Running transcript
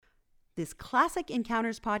This Classic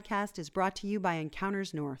Encounters podcast is brought to you by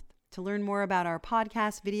Encounters North. To learn more about our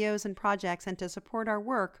podcasts, videos, and projects, and to support our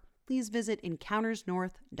work, please visit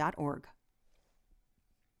encountersnorth.org.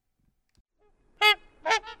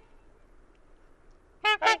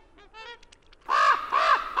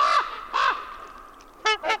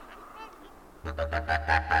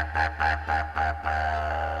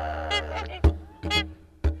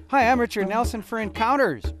 Hi, I'm Richard Nelson for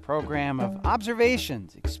Encounters, a program of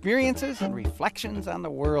observations, experiences, and reflections on the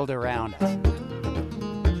world around us.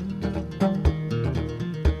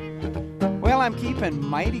 Well, I'm keeping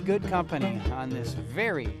mighty good company on this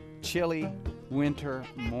very chilly winter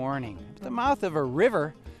morning at the mouth of a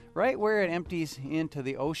river right where it empties into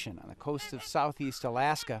the ocean on the coast of southeast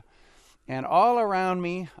Alaska. And all around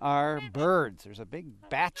me are birds. There's a big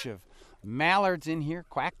batch of mallards in here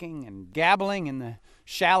quacking and gabbling in the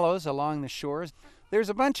shallows along the shores. There's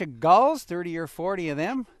a bunch of gulls, 30 or 40 of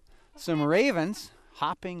them, some ravens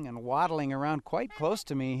hopping and waddling around quite close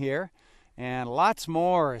to me here, and lots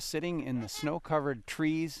more sitting in the snow-covered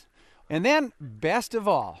trees. And then, best of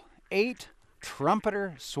all, 8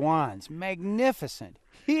 trumpeter swans, magnificent,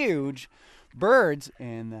 huge birds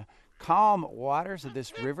in the calm waters of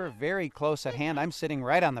this river, very close at hand. I'm sitting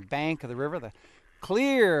right on the bank of the river, the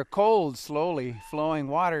clear, cold, slowly flowing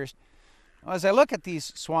waters. As I look at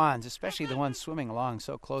these swans, especially the ones swimming along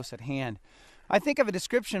so close at hand, I think of a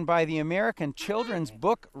description by the American children's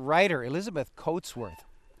book writer Elizabeth Coatsworth.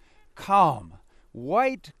 Calm,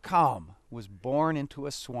 white calm was born into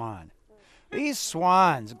a swan. These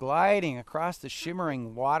swans gliding across the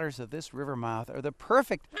shimmering waters of this river mouth are the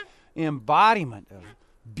perfect embodiment of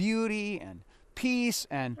beauty and peace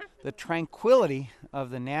and the tranquility of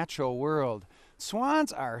the natural world.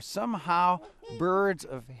 Swans are somehow birds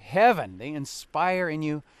of heaven. They inspire in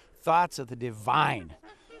you thoughts of the divine.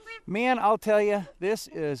 Man, I'll tell you, this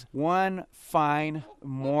is one fine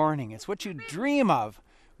morning. It's what you dream of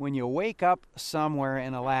when you wake up somewhere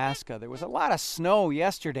in Alaska. There was a lot of snow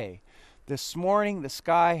yesterday. This morning, the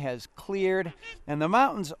sky has cleared, and the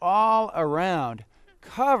mountains all around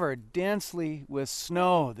covered densely with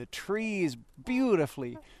snow. The trees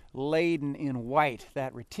beautifully laden in white,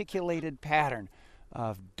 that reticulated pattern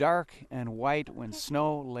of dark and white when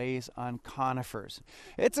snow lays on conifers.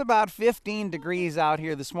 It's about 15 degrees out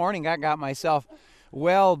here this morning. I got myself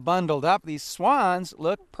well bundled up. These swans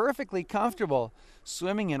look perfectly comfortable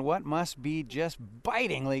swimming in what must be just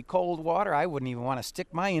bitingly cold water. I wouldn't even want to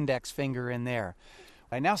stick my index finger in there.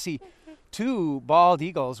 I now see 2 bald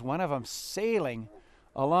eagles, one of them sailing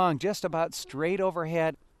along just about straight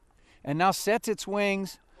overhead, and now sets its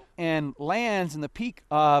wings and lands in the peak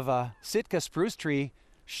of a Sitka spruce tree,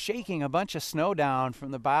 shaking a bunch of snow down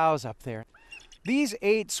from the boughs up there. These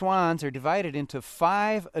 8 swans are divided into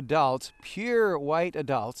 5 adults, pure white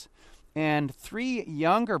adults, and 3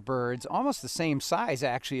 younger birds, almost the same size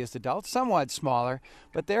actually as the adults, somewhat smaller,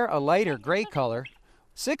 but they're a lighter gray color.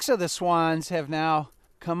 6 of the swans have now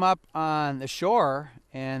come up on the shore,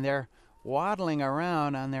 and they're waddling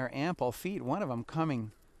around on their ample feet, one of them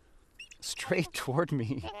coming straight toward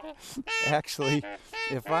me. Actually,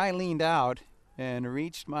 if I leaned out and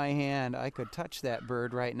reached my hand, I could touch that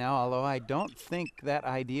bird right now, although I don't think that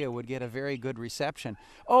idea would get a very good reception.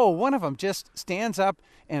 Oh, one of them just stands up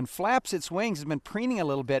and flaps its wings, has been preening a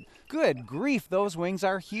little bit. Good grief, those wings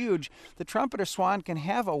are huge. The trumpeter swan can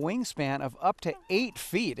have a wingspan of up to 8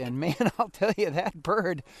 feet, and man, I'll tell you, that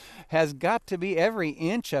bird has got to be every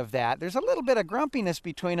inch of that. There's a little bit of grumpiness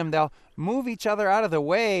between them. They'll move each other out of the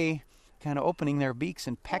way, kind of opening their beaks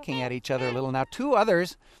and pecking at each other a little. Now, 2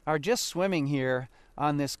 others are just swimming here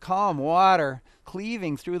on this calm water,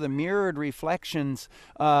 cleaving through the mirrored reflections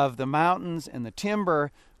of the mountains and the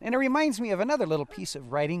timber. And it reminds me of another little piece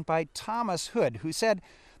of writing by Thomas Hood, who said,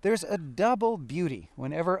 "There's a double beauty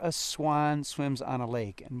whenever a swan swims on a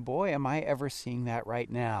lake." And boy, am I ever seeing that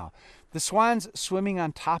right now. The swans swimming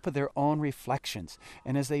on top of their own reflections.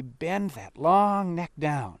 And as they bend that long neck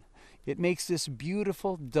down, it makes this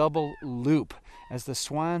beautiful double loop as the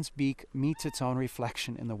swan's beak meets its own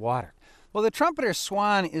reflection in the water. Well, the trumpeter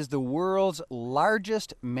swan is the world's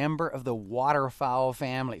largest member of the waterfowl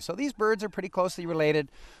family. So these birds are pretty closely related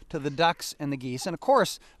to the ducks and the geese, and of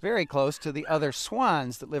course, very close to the other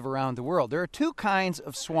swans that live around the world. There are 2 kinds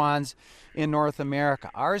of swans in North America.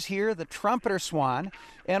 Ours here, the trumpeter swan,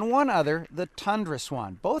 and one other, the tundra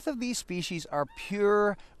swan. Both of these species are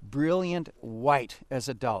pure, brilliant white as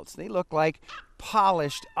adults. They look like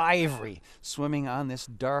polished ivory swimming on this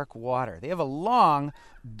dark water. They have a long,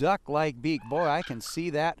 duck-like beak. Boy, I can see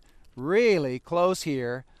that really close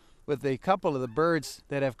here with a couple of the birds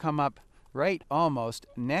that have come up right almost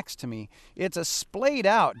next to me. It's a splayed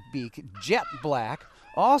out beak, jet black.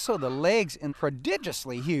 Also, the legs and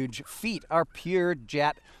prodigiously huge feet are pure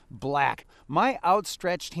jet black. My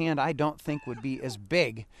outstretched hand I don't think would be as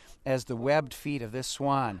big as the webbed feet of this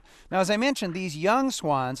swan. Now, as I mentioned, these young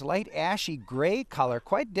swans, light ashy gray color,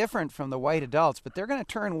 quite different from the white adults, but they're going to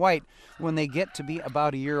turn white when they get to be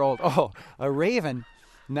about a year old. Oh, a raven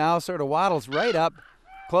now sort of waddles right up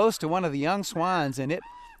close to one of the young swans, and it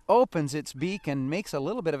opens its beak and makes a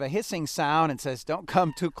little bit of a hissing sound and says, "Don't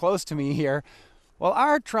come too close to me here." Well,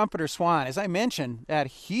 our trumpeter swan, as I mentioned, that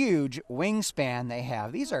huge wingspan they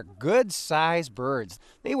have, these are good-sized birds.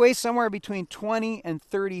 They weigh somewhere between 20 and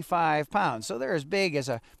 35 pounds, so they're as big as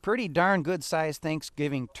a pretty darn good-sized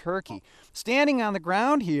Thanksgiving turkey. Standing on the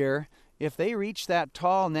ground here, if they reach that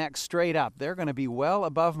tall neck straight up, they're going to be well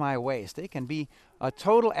above my waist. They can be a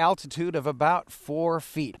total altitude of about 4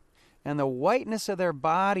 feet. And the whiteness of their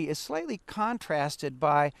body is slightly contrasted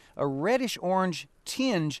by a reddish-orange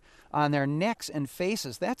tinge on their necks and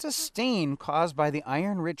faces. That's a stain caused by the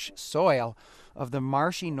iron-rich soil of the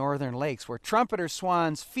marshy northern lakes where trumpeter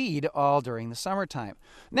swans feed all during the summertime.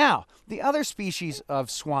 Now, the other species of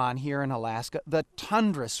swan here in Alaska, the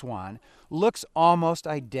tundra swan, looks almost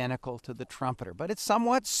identical to the trumpeter, but it's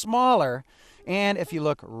somewhat smaller. And if you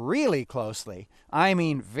look really closely, I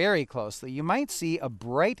mean very closely, you might see a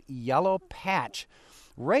bright yellow patch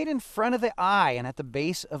right in front of the eye and at the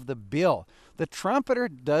base of the bill. The trumpeter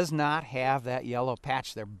does not have that yellow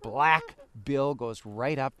patch. Their black bill goes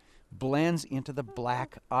right up, blends into the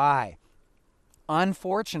black eye.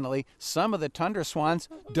 Unfortunately, some of the tundra swans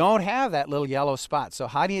don't have that little yellow spot. So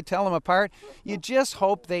how do you tell them apart? You just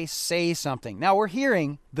hope they say something. Now we're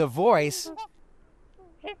hearing the voice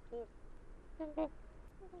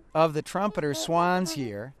of the trumpeter swans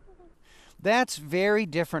here. That's very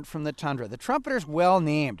different from the tundra. The trumpeter's well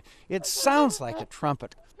named. It sounds like a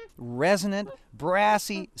trumpet. Resonant,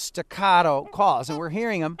 brassy, staccato calls, and we're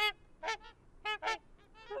hearing them.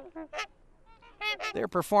 They're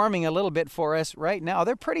performing a little bit for us right now.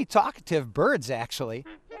 They're pretty talkative birds, actually.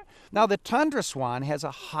 Now, the tundra swan has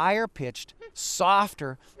a higher-pitched,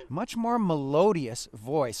 softer, much more melodious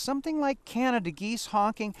voice, something like Canada geese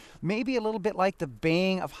honking, maybe a little bit like the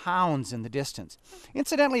baying of hounds in the distance.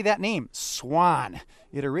 Incidentally, that name, swan,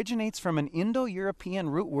 it originates from an Indo-European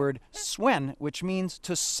root word, swen, which means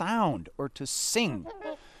to sound or to sing.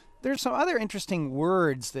 There's some other interesting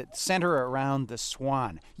words that center around the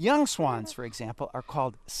swan. Young swans, for example, are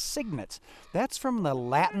called cygnets. That's from the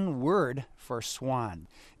Latin word for swan.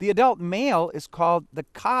 The adult male is called the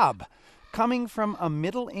cob, coming from a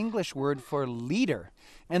Middle English word for leader.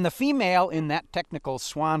 And the female in that technical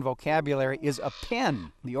swan vocabulary is a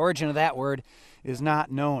pen. The origin of that word is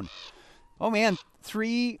not known. Oh man,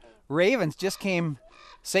 3 ravens just came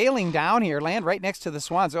sailing down here, land right next to the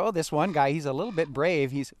swans. Oh, this one guy, he's a little bit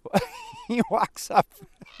brave. He walks up,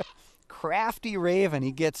 crafty raven.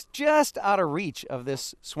 He gets just out of reach of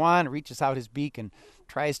this swan, reaches out his beak and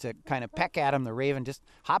tries to kind of peck at him. The raven just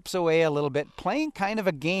hops away a little bit, playing kind of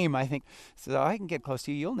a game, I think. So I can get close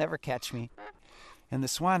to you. You'll never catch me. And the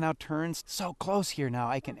swan now turns so close here now.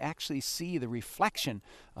 I can actually see the reflection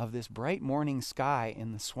of this bright morning sky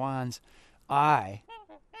in the swan's eye.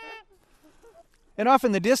 And off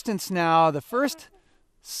in the distance now, the first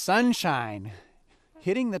sunshine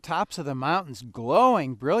hitting the tops of the mountains,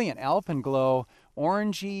 glowing, brilliant alpenglow,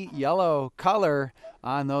 orangey yellow color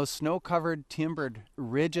on those snow-covered timbered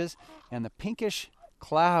ridges, and the pinkish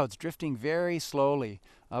clouds drifting very slowly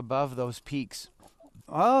above those peaks.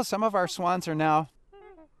 Well, some of our swans are now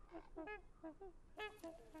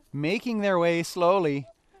making their way slowly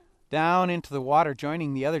down into the water,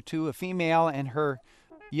 joining the other 2, a female and her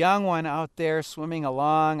young one out there swimming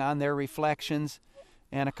along on their reflections,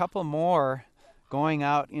 and a couple more going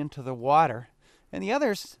out into the water. And the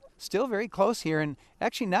others still very close here and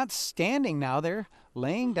actually not standing now. They're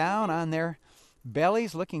laying down on their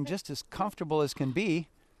bellies, looking just as comfortable as can be,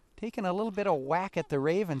 taking a little bit of whack at the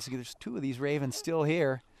ravens. There's 2 of these ravens still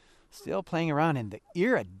here, still playing around, and the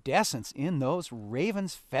iridescence in those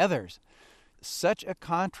ravens' feathers. Such a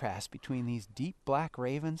contrast between these deep black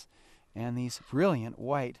ravens and these brilliant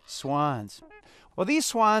white swans. Well, these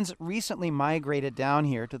swans recently migrated down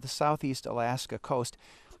here to the southeast Alaska coast,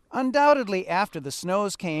 undoubtedly after the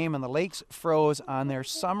snows came and the lakes froze on their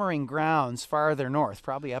summering grounds farther north,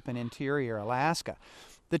 probably up in interior Alaska.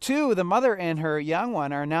 The 2, the mother and her young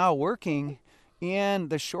one, are now working in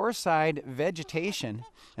the shoreside vegetation,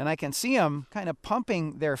 and I can see them kind of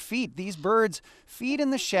pumping their feet. These birds feed in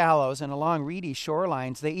the shallows and along reedy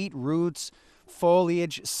shorelines. They eat roots,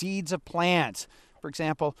 foliage, seeds of plants. For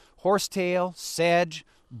example, horsetail, sedge,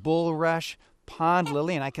 bulrush, pond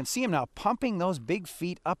lily, and I can see them now pumping those big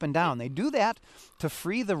feet up and down. They do that to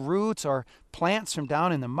free the roots or plants from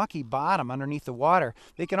down in the mucky bottom underneath the water.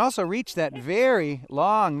 They can also reach that very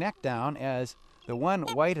long neck down, as the one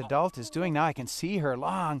white adult is doing now. I can see her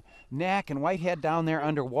long neck and white head down there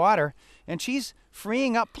underwater, and she's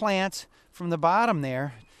freeing up plants from the bottom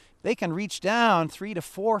there. They can reach down 3 to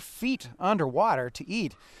 4 feet underwater to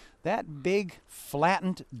eat. That big,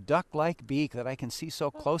 flattened, duck-like beak that I can see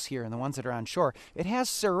so close here and the ones that are on shore, it has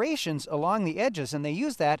serrations along the edges, and they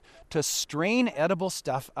use that to strain edible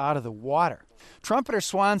stuff out of the water. Trumpeter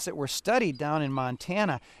swans that were studied down in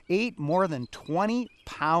Montana ate more than 20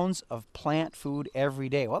 pounds of plant food every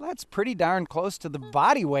day. Well, that's pretty darn close to the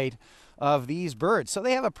body weight of these birds, so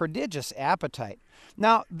they have a prodigious appetite.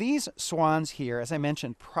 Now, these swans here, as I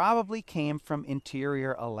mentioned, probably came from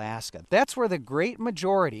interior Alaska. That's where the great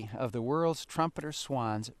majority of the world's trumpeter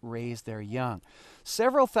swans raise their young.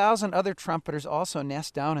 Several thousand other trumpeters also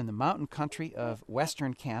nest down in the mountain country of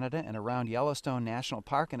western Canada and around Yellowstone National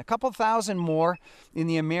Park, and a couple thousand more in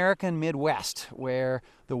the American Midwest, where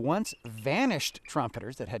the once vanished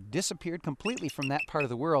trumpeters that had disappeared completely from that part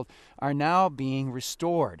of the world are now being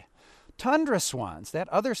restored. Tundra swans, that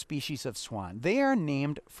other species of swan, they are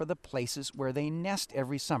named for the places where they nest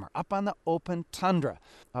every summer, up on the open tundra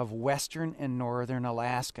of western and northern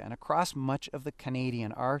Alaska and across much of the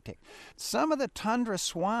Canadian Arctic. Some of the tundra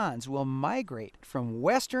swans will migrate from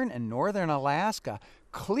western and northern Alaska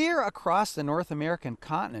clear across the North American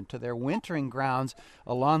continent to their wintering grounds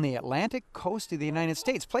along the Atlantic coast of the United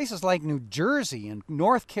States, places like New Jersey and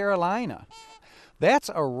North Carolina.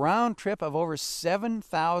 That's a round trip of over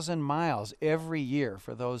 7,000 miles every year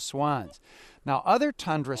for those swans. Now, other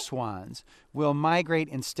tundra swans will migrate,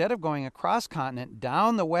 instead of going across continent,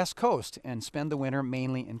 down the west coast and spend the winter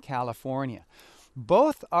mainly in California.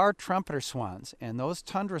 Both our trumpeter swans and those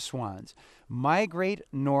tundra swans migrate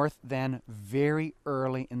north then very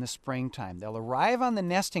early in the springtime. They'll arrive on the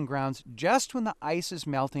nesting grounds just when the ice is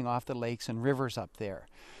melting off the lakes and rivers up there.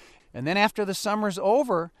 And then after the summer's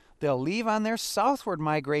over, they'll leave on their southward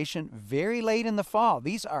migration very late in the fall.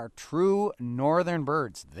 These are true northern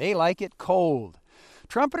birds. They like it cold.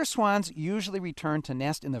 Trumpeter swans usually return to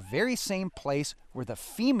nest in the very same place where the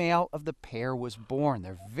female of the pair was born.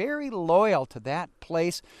 They're very loyal to that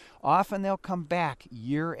place. Often they'll come back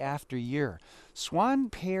year after year. Swan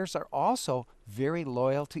pairs are also very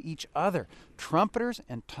loyal to each other. Trumpeters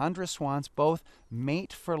and tundra swans both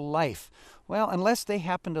mate for life. Well, unless they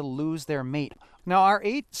happen to lose their mate. Now, our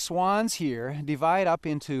 8 swans here divide up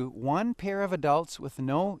into one pair of adults with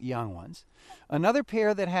no young ones, another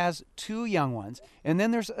pair that has 2 young ones, and then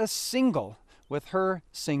there's a single with her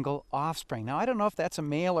single offspring. Now, I don't know if that's a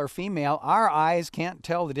male or female. Our eyes can't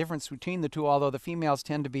tell the difference between the two, although the females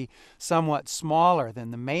tend to be somewhat smaller than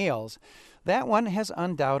the males. That one has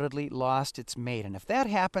undoubtedly lost its mate, and if that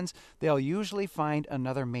happens, they'll usually find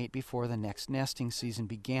another mate before the next nesting season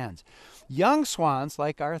begins. Young swans,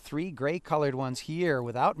 like our 3 gray-colored ones here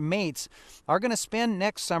without mates, are going to spend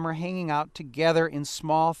next summer hanging out together in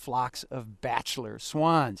small flocks of bachelor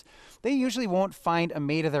swans. They usually won't find a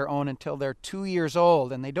mate of their own until they're 2 years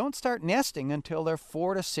old, and they don't start nesting until they're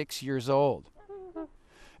 4 to 6 years old.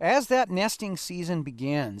 As that nesting season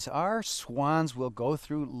begins, our swans will go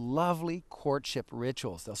through lovely courtship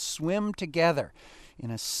rituals. They'll swim together in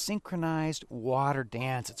a synchronized water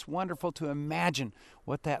dance. It's wonderful to imagine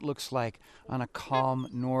what that looks like on a calm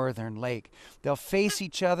northern lake. They'll face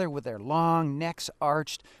each other with their long necks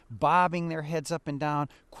arched, bobbing their heads up and down,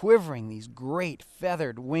 quivering these great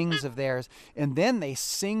feathered wings of theirs, and then they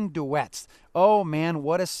sing duets. Oh man,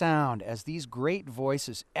 what a sound as these great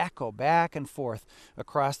voices echo back and forth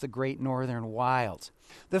across the great northern wilds.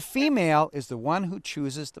 The female is the one who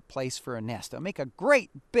chooses the place for a nest. They'll make a great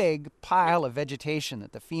big pile of vegetation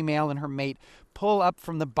that the female and her mate pull up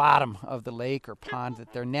from the bottom of the lake or pond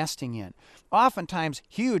that they're nesting in. Oftentimes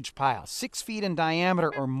huge piles, 6 feet in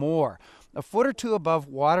diameter or more, a foot or 2 above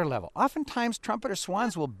water level. Oftentimes trumpeter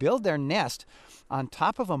swans will build their nest on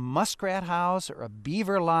top of a muskrat house or a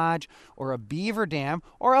beaver lodge or a beaver dam,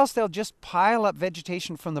 or else they'll just pile up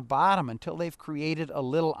vegetation from the bottom until they've created a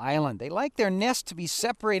little island. They like their nest to be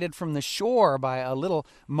separated from the shore by a little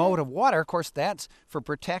moat of water. Of course, that's for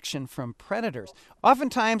protection from predators.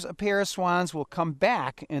 Oftentimes, a pair of swans will come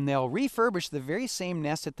back and they'll refurbish the very same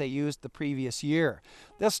nest that they used the previous year.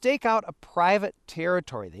 They'll stake out a private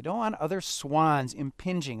territory. They don't want other swans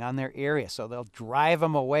impinging on their area, so they'll drive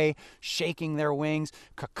them away, shaking their wings,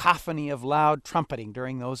 cacophony of loud trumpeting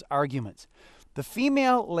during those arguments. The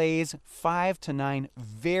female lays 5 to 9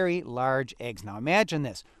 very large eggs. Now imagine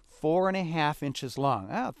this, 4.5 inches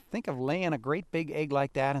long. Think of laying a great big egg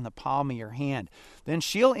like that in the palm of your hand. Then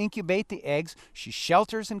she'll incubate the eggs. She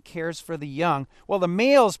shelters and cares for the young. Well, the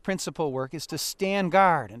male's principal work is to stand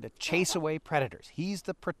guard and to chase away predators. He's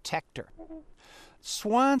the protector.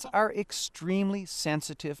 Swans are extremely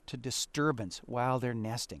sensitive to disturbance while they're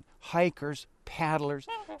nesting. Hikers, paddlers,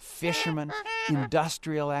 fishermen,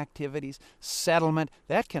 industrial activities, settlement,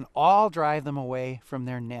 that can all drive them away from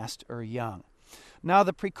their nest or young. Now,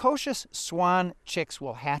 the precocious swan chicks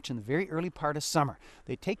will hatch in the very early part of summer.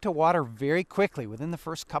 They take to water very quickly within the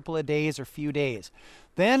first couple of days or few days.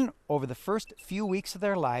 Then, over the first few weeks of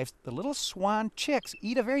their lives, the little swan chicks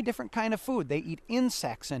eat a very different kind of food. They eat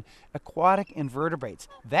insects and aquatic invertebrates.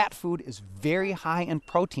 That food is very high in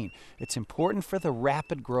protein. It's important for the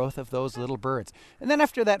rapid growth of those little birds. And then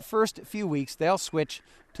after that first few weeks, they'll switch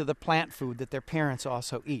to the plant food that their parents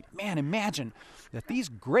also eat. Man, imagine that these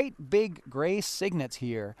great big gray cygnets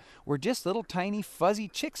here were just little tiny fuzzy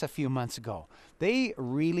chicks a few months ago. They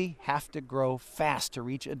really have to grow fast to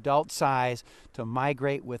reach adult size to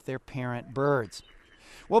migrate with their parent birds.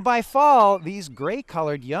 Well, by fall, these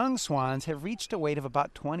gray-colored young swans have reached a weight of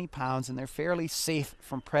about 20 pounds and they're fairly safe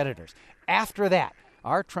from predators. After that,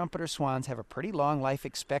 our trumpeter swans have a pretty long life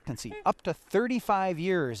expectancy, up to 35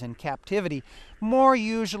 years in captivity, more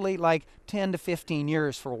usually like 10 to 15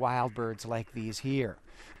 years for wild birds like these here.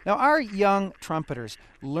 Now, our young trumpeters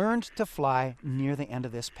learned to fly near the end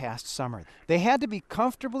of this past summer. They had to be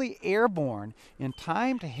comfortably airborne in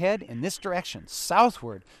time to head in this direction,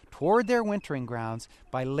 southward, toward their wintering grounds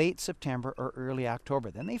by late September or early October.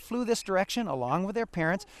 Then they flew this direction along with their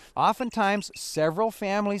parents. Oftentimes, several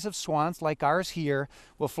families of swans like ours here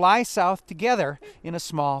will fly south together in a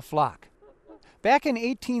small flock. Back in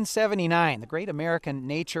 1879, the great American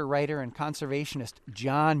nature writer and conservationist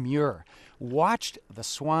John Muir watched the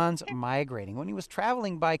swans migrating when he was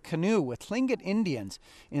traveling by canoe with Tlingit Indians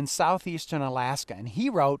in southeastern Alaska, and he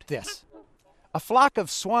wrote this: "A flock of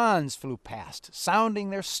swans flew past, sounding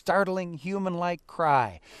their startling human-like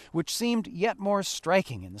cry, which seemed yet more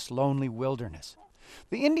striking in this lonely wilderness.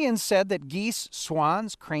 The Indians said that geese,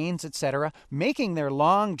 swans, cranes, etc., making their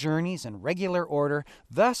long journeys in regular order,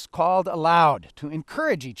 thus called aloud to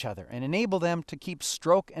encourage each other and enable them to keep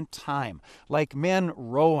stroke and time, like men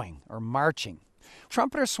rowing or marching.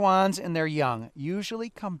 Trumpeter swans and their young usually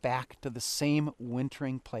come back to the same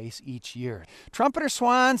wintering place each year. Trumpeter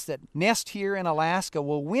swans that nest here in Alaska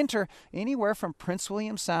will winter anywhere from Prince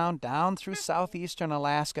William Sound down through southeastern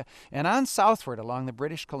Alaska and on southward along the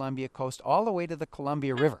British Columbia coast all the way to the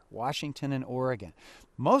Columbia River, Washington and Oregon.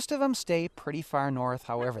 Most of them stay pretty far north,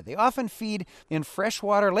 however. They often feed in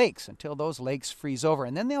freshwater lakes until those lakes freeze over,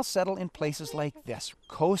 and then they'll settle in places like this: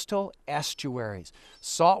 coastal estuaries,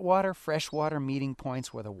 saltwater, freshwater meeting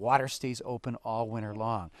points where the water stays open all winter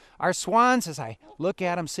long. Our swans, as I look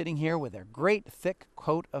at them sitting here with their great thick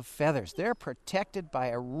coat of feathers, they're protected by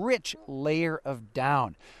a rich layer of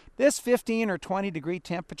down. This 15 or 20 degree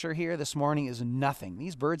temperature here this morning is nothing.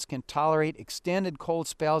 These birds can tolerate extended cold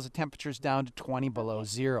spells at temperatures down to 20 below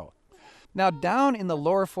zero. Now, down in the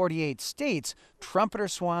lower 48 states, trumpeter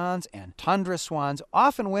swans and tundra swans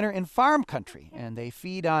often winter in farm country, and they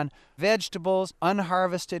feed on vegetables,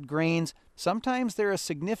 unharvested grains. Sometimes they're a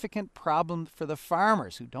significant problem for the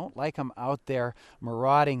farmers who don't like them out there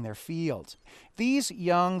marauding their fields. These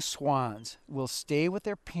young swans will stay with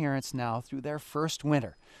their parents now through their first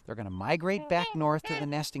winter. They're going to migrate back north to the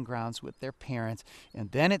nesting grounds with their parents, and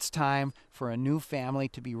then it's time for a new family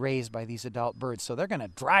to be raised by these adult birds. So they're going to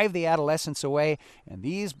drive the adolescents away, and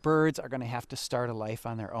these birds are going to have to start a life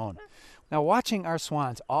on their own. Now, watching our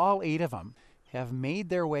swans, all 8 of them have made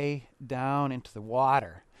their way down into the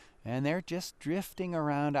water, and they're just drifting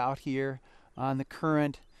around out here on the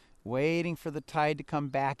current, waiting for the tide to come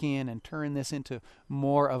back in and turn this into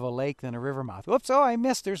more of a lake than a river mouth. Whoops, oh, I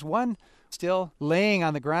missed. There's one still laying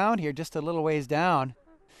on the ground here just a little ways down.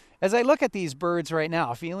 As I look at these birds right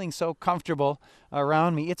now, feeling so comfortable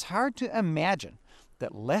around me, it's hard to imagine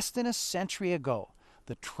that less than a century ago,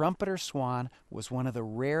 the trumpeter swan was one of the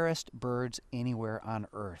rarest birds anywhere on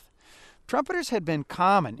Earth. Trumpeters had been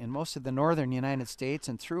common in most of the northern United States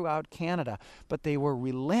and throughout Canada, but they were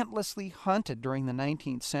relentlessly hunted during the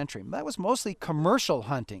 19th century. That was mostly commercial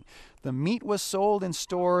hunting. The meat was sold in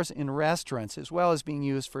stores, in restaurants, as well as being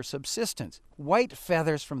used for subsistence. White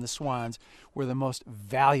feathers from the swans were the most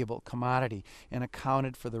valuable commodity and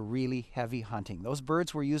accounted for the really heavy hunting. Those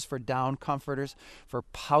birds were used for down comforters, for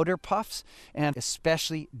powder puffs, and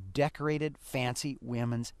especially decorated fancy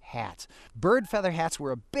women's hats. Bird feather hats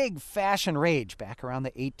were a big fashion Depression raged back around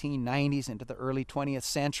the 1890s into the early 20th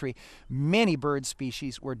century, many bird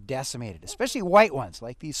species were decimated, especially white ones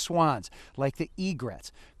like these swans, like the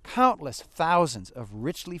egrets. Countless thousands of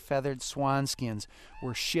richly feathered swan skins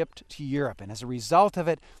were shipped to Europe, and as a result of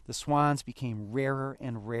it, the swans became rarer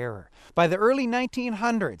and rarer. By the early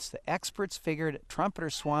 1900s, the experts figured trumpeter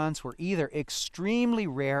swans were either extremely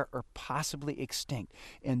rare or possibly extinct,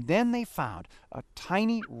 and then they found a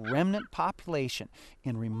tiny remnant population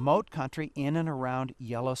in remote country in and around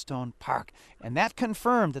Yellowstone Park, and that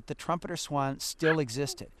confirmed that the trumpeter swan still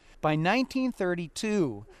existed. By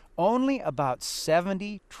 1932, only about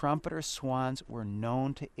 70 trumpeter swans were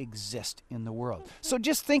known to exist in the world. So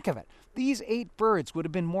just think of it. These 8 birds would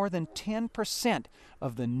have been more than 10%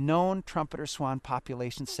 of the known trumpeter swan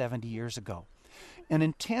population 70 years ago. An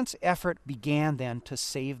intense effort began then to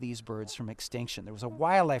save these birds from extinction. There was a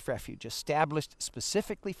wildlife refuge established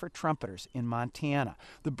specifically for trumpeters in Montana.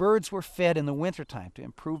 The birds were fed in the wintertime to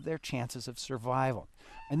improve their chances of survival.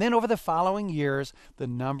 And then over the following years, the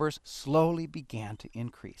numbers slowly began to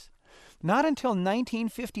increase. Not until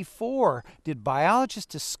 1954 did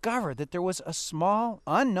biologists discover that there was a small,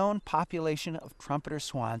 unknown population of trumpeter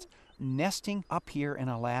swans nesting up here in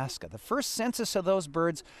Alaska. The first census of those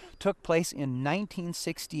birds took place in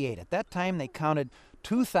 1968. At that time, they counted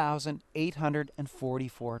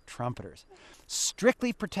 2,844 trumpeters.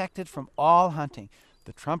 Strictly protected from all hunting,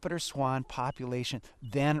 the trumpeter swan population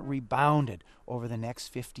then rebounded over the next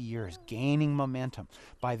 50 years, gaining momentum.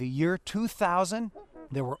 By the year 2000,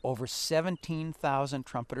 there were over 17,000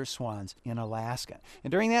 trumpeter swans in Alaska.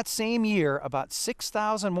 And during that same year, about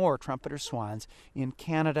 6,000 more trumpeter swans in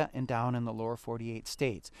Canada and down in the lower 48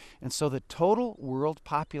 states. And so the total world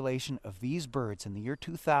population of these birds in the year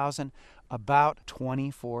 2000, about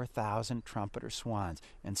 24,000 trumpeter swans,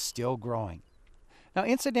 and still growing. Now,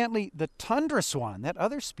 incidentally, the tundra swan, that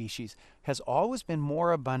other species, has always been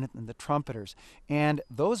more abundant than the trumpeters, and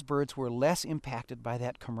those birds were less impacted by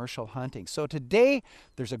that commercial hunting. So today,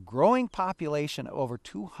 there's a growing population of over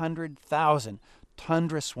 200,000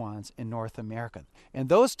 tundra swans in North America. And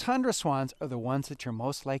those tundra swans are the ones that you're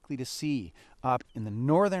most likely to see up in the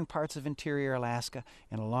northern parts of interior Alaska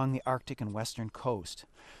and along the Arctic and western coast.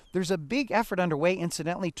 There's a big effort underway,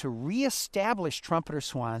 incidentally, to reestablish trumpeter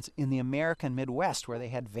swans in the American Midwest, where they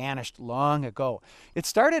had vanished long ago. It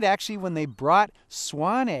started actually when they brought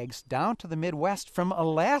swan eggs down to the Midwest from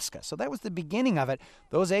Alaska. So that was the beginning of it.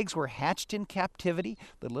 Those eggs were hatched in captivity.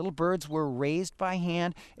 The little birds were raised by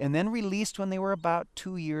hand and then released when they were about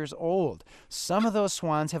 2 years old. Some of those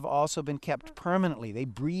swans have also been kept permanently. They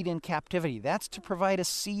breed in captivity. That's to provide a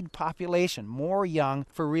seed population, more young,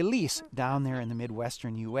 for release down there in the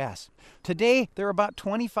Midwestern U.S. Today, there are about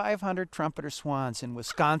 2,500 trumpeter swans in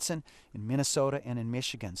Wisconsin, in Minnesota, and in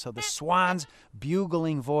Michigan. So the swan's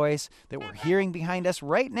bugling voice that we're hearing behind us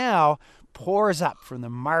right now pours up from the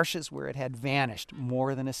marshes where it had vanished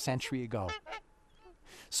more than a century ago.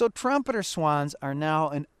 So trumpeter swans are now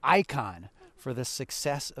an icon for the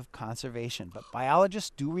success of conservation. But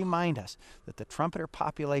biologists do remind us that the trumpeter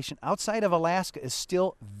population outside of Alaska is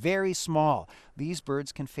still very small. These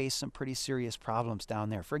birds can face some pretty serious problems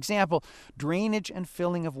down there. For example, drainage and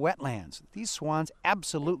filling of wetlands. These swans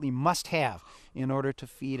absolutely must have in order to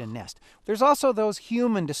feed and nest. There's also those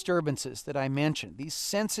human disturbances that I mentioned, these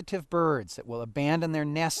sensitive birds that will abandon their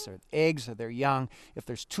nests or eggs or their young if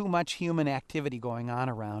there's too much human activity going on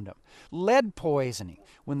around them. Lead poisoning.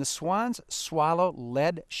 When the swans swallow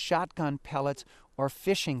lead shotgun pellets or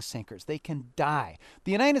fishing sinkers, they can die.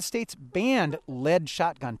 The United States banned lead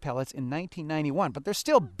shotgun pellets in 1991, but there's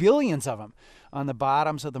still billions of them on the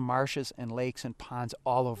bottoms of the marshes and lakes and ponds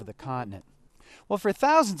all over the continent. Well, for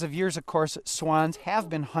thousands of years, of course, swans have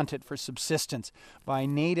been hunted for subsistence by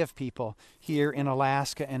native people here in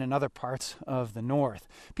Alaska and in other parts of the north.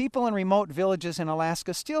 People in remote villages in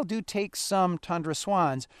Alaska still do take some tundra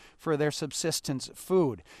swans for their subsistence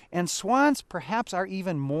food. And swans perhaps are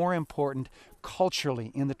even more important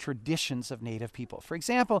culturally in the traditions of native people. For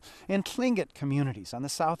example, in Tlingit communities on the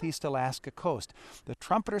southeast Alaska coast, the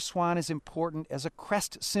trumpeter swan is important as a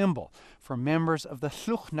crest symbol for members of the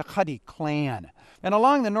Tlugh-Naqadi clan. And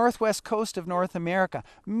along the northwest coast of North America,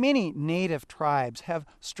 many native tribes have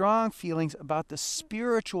strong feelings about the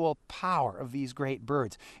spiritual power of these great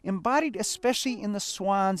birds, embodied especially in the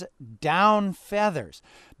swan's down feathers.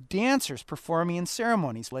 Dancers performing in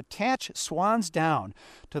ceremonies will attach swan's down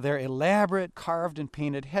to their elaborate carved and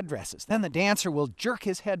painted headdresses. Then the dancer will jerk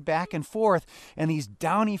his head back and forth, and these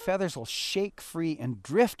downy feathers will shake free and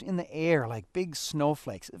drift in the air like big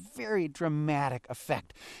snowflakes. A very dramatic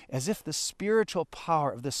effect, as if the spiritual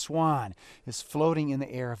power of the swan is floating in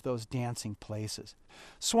the air of those dancing places.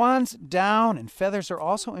 Swans' down and feathers are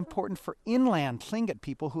also important for inland Tlingit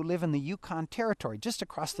people who live in the Yukon Territory, just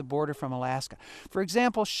across the border from Alaska. For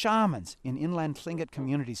example, shamans in inland Tlingit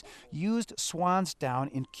communities used swans' down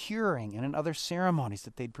in curing and in other ceremonies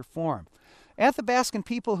that they'd perform. Athabascan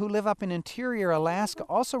people who live up in interior Alaska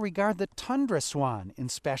also regard the tundra swan in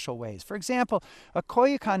special ways. For example, a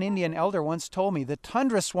Koyukon Indian elder once told me the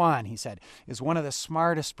tundra swan, he said, is one of the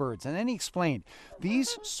smartest birds. And then he explained,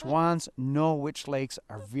 these swans know which lakes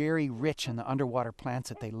are very rich in the underwater plants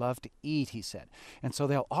that they love to eat, he said. And so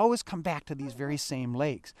they'll always come back to these very same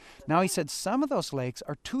lakes. Now, he said, some of those lakes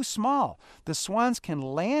are too small. The swans can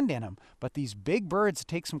land in them, but these big birds, it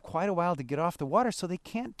takes them quite a while to get off the water, so they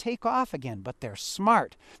can't take off again. But they're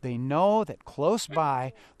smart. They know that close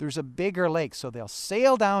by there's a bigger lake, so they'll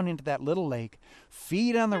sail down into that little lake,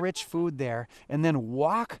 feed on the rich food there, and then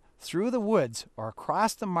walk through the woods or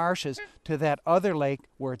across the marshes to that other lake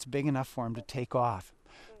where it's big enough for them to take off.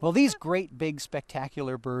 Well, these great big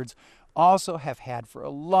spectacular birds also have had for a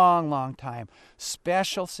long, long time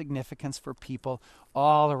special significance for people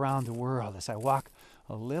all around the world. As I walk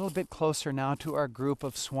a little bit closer now to our group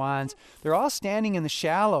of swans, they're all standing in the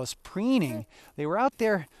shallows, preening. They were out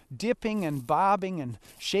there dipping and bobbing and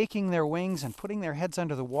shaking their wings and putting their heads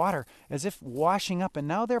under the water as if washing up, and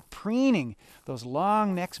now they're preening, those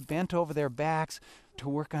long necks bent over their backs to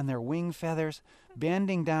work on their wing feathers,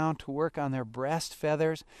 bending down to work on their breast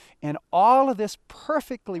feathers, and all of this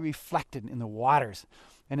perfectly reflected in the waters.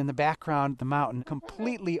 And in the background, the mountain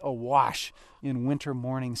completely awash in winter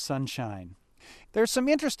morning sunshine. There's some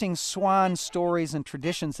interesting swan stories and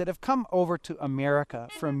traditions that have come over to America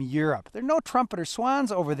from Europe. There are no trumpeter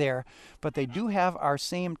swans over there, but they do have our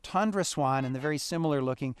same tundra swan and the very similar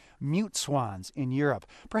looking mute swans in Europe.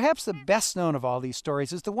 Perhaps the best known of all these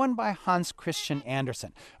stories is the one by Hans Christian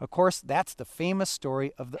Andersen. Of course, that's the famous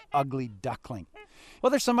story of the ugly duckling. Well,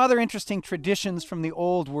 there's some other interesting traditions from the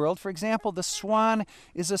old world. For example, the swan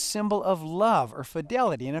is a symbol of love or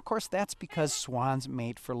fidelity, and of course that's because swans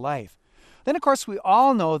mate for life. Then, of course, we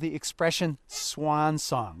all know the expression swan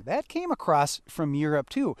song. That came across from Europe,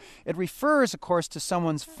 too. It refers, of course, to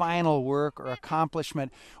someone's final work or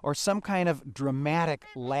accomplishment or some kind of dramatic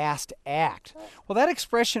last act. Well, that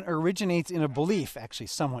expression originates in a belief, actually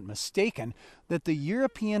somewhat mistaken, that the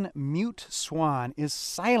European mute swan is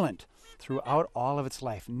silent throughout all of its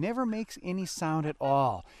life, never makes any sound at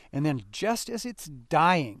all. And then just as it's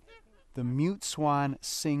dying, the mute swan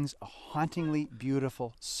sings a hauntingly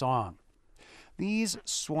beautiful song. These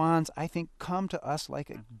swans, I think, come to us like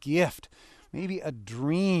a gift, maybe a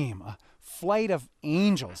dream, a flight of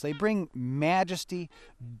angels. They bring majesty,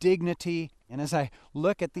 dignity, and as I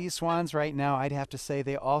look at these swans right now, I'd have to say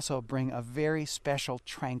they also bring a very special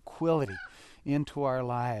tranquility into our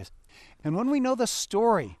lives. And when we know the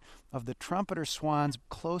story of the trumpeter swan's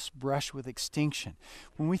close brush with extinction,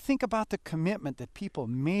 when we think about the commitment that people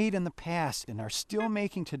made in the past and are still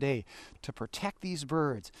making today to protect these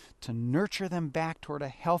birds, to nurture them back toward a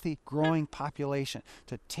healthy, growing population,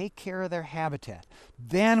 to take care of their habitat,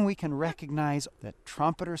 then we can recognize that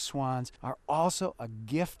trumpeter swans are also a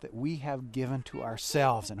gift that we have given to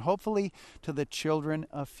ourselves and hopefully to the children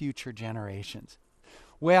of future generations.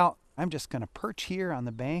 Well, I'm just going to perch here on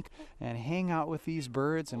the bank and hang out with these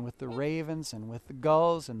birds and with the ravens and with the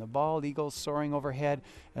gulls and the bald eagles soaring overhead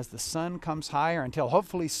as the sun comes higher until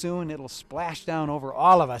hopefully soon it'll splash down over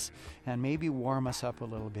all of us and maybe warm us up a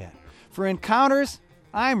little bit. For Encounters,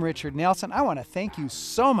 I'm Richard Nelson. I want to thank you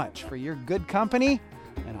so much for your good company,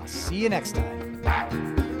 and I'll see you next time.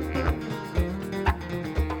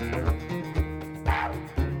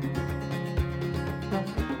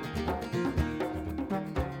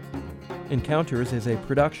 Encounters is a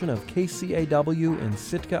production of KCAW in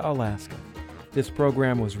Sitka, Alaska. This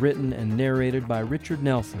program was written and narrated by Richard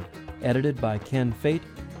Nelson, edited by Ken Fate,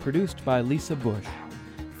 produced by Lisa Bush.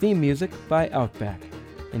 Theme music by Outback.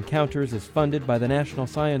 Encounters is funded by the National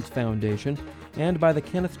Science Foundation and by the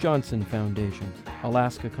Kenneth Johnson Foundation,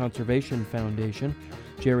 Alaska Conservation Foundation,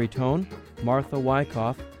 Jerry Tone, Martha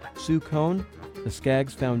Wyckoff, Sue Cohn, the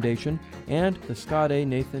Skaggs Foundation, and the Scott A.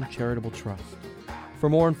 Nathan Charitable Trust. For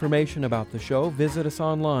more information about the show, visit us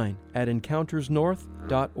online at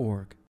encountersnorth.org.